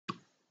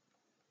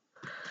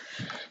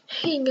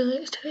Hey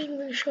guys, today I'm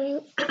going to show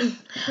you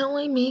how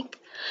I make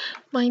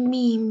my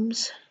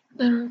memes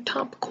that are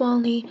top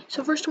quality.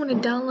 So first you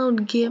want to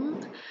download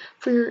Gimp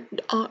for your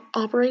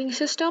operating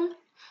system.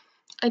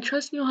 I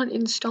trust you know how to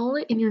install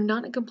it and you're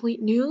not a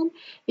complete noob.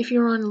 If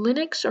you're on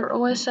Linux or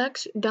OS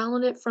X,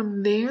 download it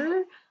from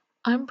there.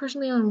 I'm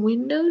personally on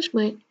Windows,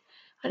 but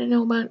I didn't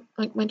know about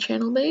like my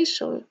channel base,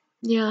 so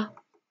yeah.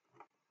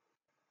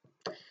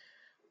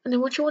 And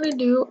then what you want to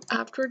do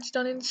after it's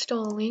done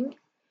installing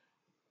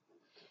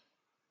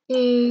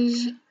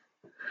is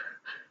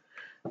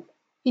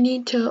you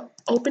need to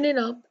open it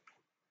up.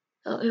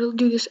 It'll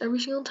do this every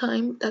single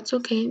time. That's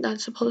okay.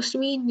 That's supposed to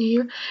be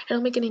here. And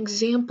I'll make an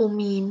example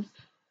meme.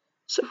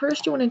 So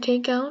first you want to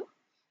take out,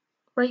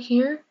 right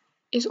here,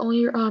 is all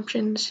your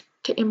options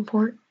to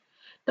import.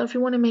 Now if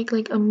you want to make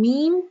like a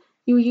meme,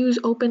 you use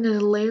open as a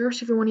layer.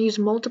 So if you want to use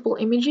multiple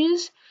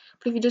images,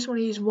 but if you just want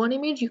to use one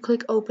image, you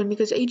click open.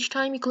 Because each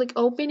time you click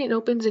open, it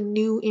opens a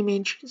new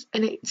image.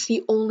 And it's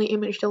the only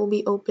image that will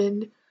be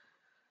opened.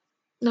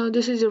 Now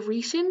this is a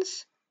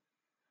recents.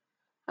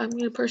 I'm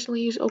going to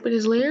personally use open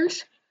as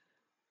layers.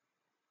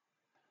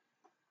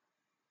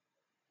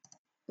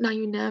 Now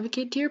you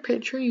navigate to your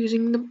picture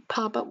using the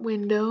pop-up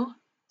window.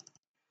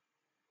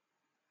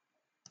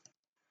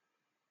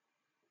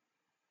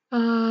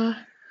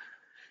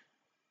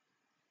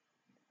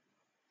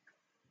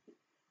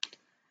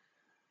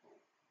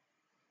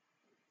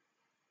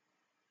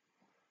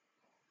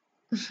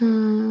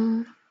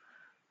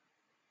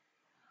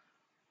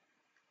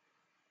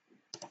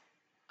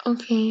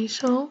 Okay,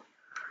 so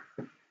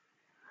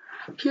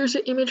here's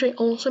the image I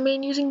also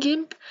made using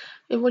Gimp.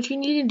 And what you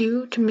need to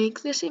do to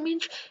make this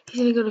image is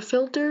you need to go to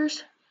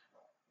filters,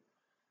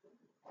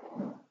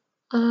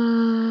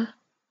 light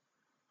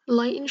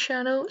and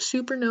shadow,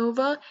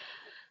 supernova,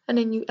 and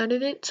then you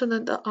edit it so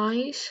that the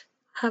eyes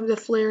have the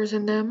flares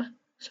in them.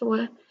 So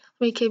let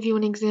me give you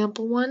an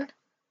example one.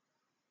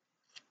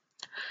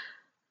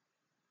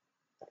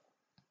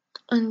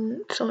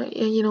 And so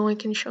I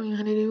can show you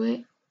how to do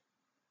it.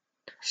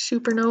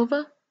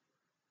 Supernova.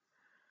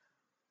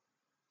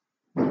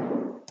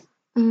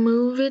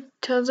 Move it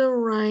to the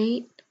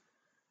right.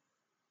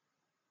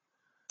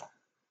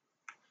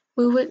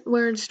 Move it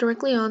where it's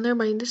directly on there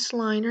by this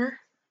liner.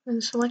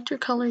 And select your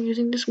color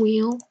using this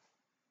wheel.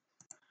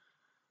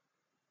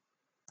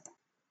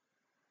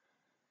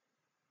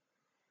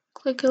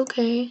 Click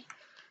OK.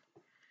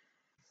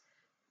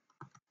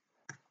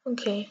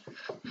 Okay.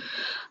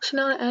 So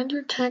now to add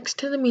your text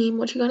to the meme,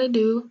 what you gotta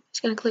do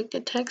is you gotta click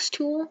the text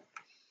tool.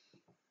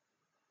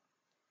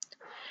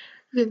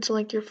 You can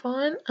select your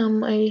font.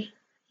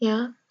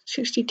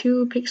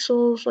 62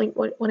 pixels, like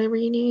whatever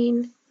you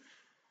need.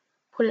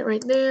 Put it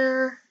right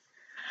there.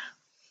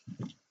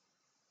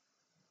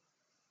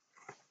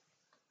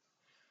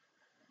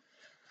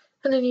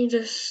 And then you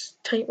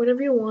just type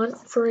whatever you want.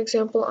 For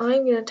example,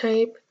 I'm gonna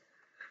type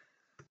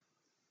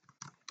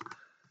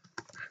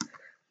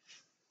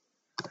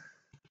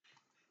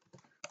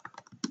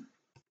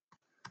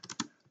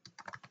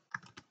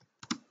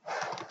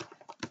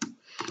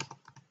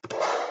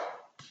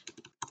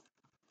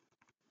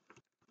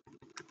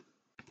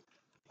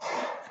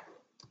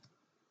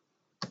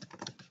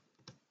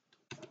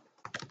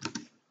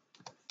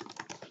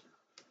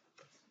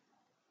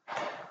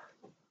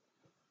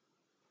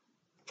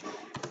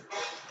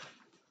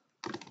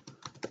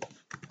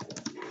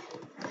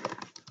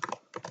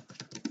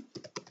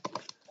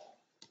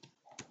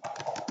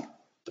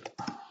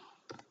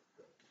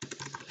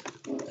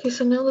okay,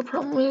 so now the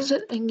problem is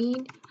that I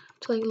need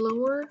to like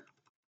lower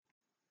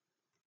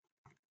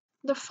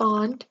the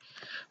font.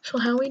 So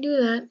how we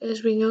do that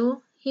is we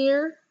go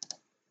here,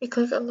 we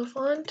click on the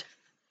font,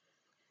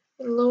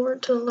 and lower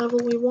it to the level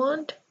we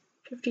want,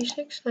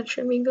 56, that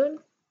should be good.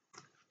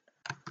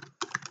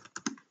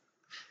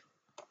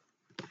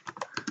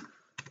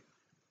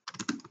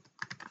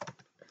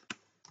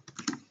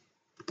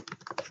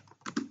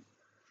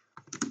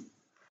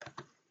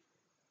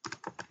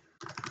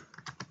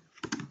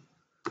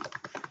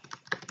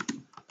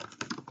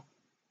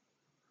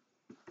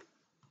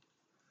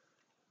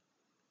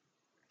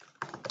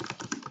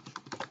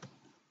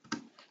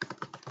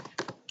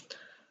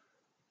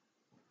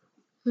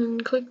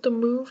 And click the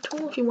move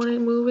tool if you want to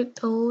move it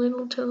a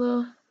little to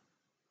the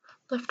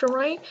left or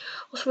right.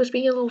 Also, if it's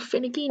being a little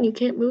finicky and you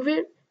can't move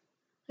it,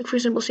 like for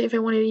example, say if I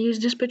wanted to use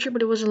this picture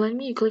but it wasn't letting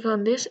me, you click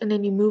on this and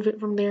then you move it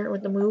from there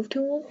with the move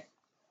tool.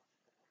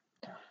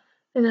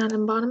 And then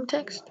on bottom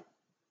text.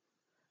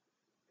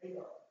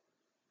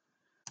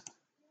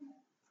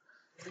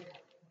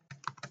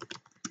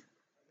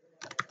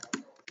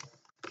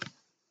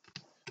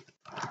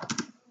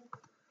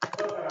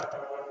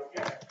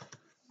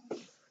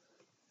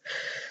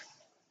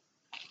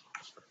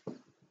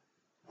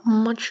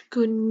 Much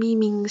good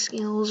memeing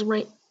skills,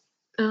 right?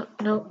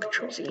 No,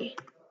 Control Z.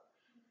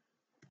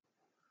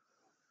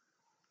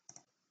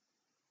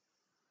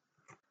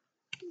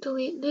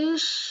 Delete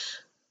this.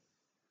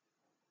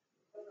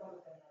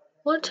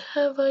 What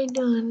have I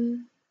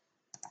done?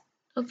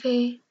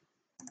 Okay.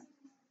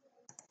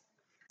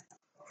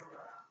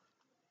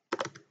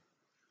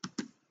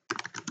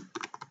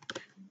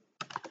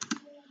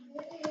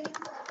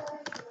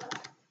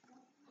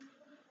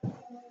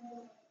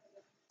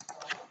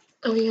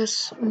 Oh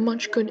yes,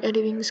 much good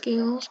editing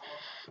skills.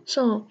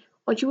 So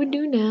what you would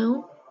do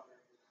now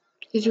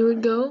is you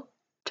would go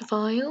to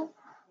File.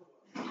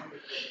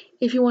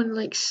 If you want to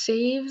like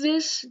save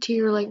this to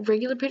your like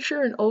regular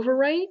picture and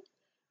overwrite,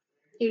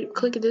 you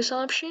click this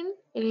option.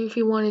 And if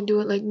you want to do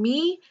it like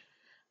me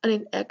and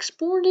then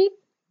export it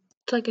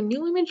to like a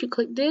new image, you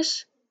click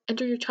this,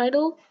 enter your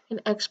title,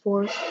 and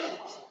export.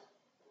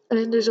 And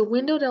then there's a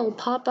window that will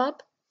pop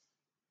up.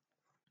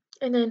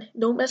 And then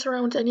don't mess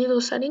around with any of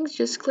those settings,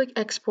 just click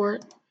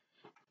export.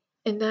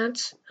 And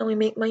that's how I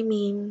make my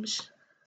memes.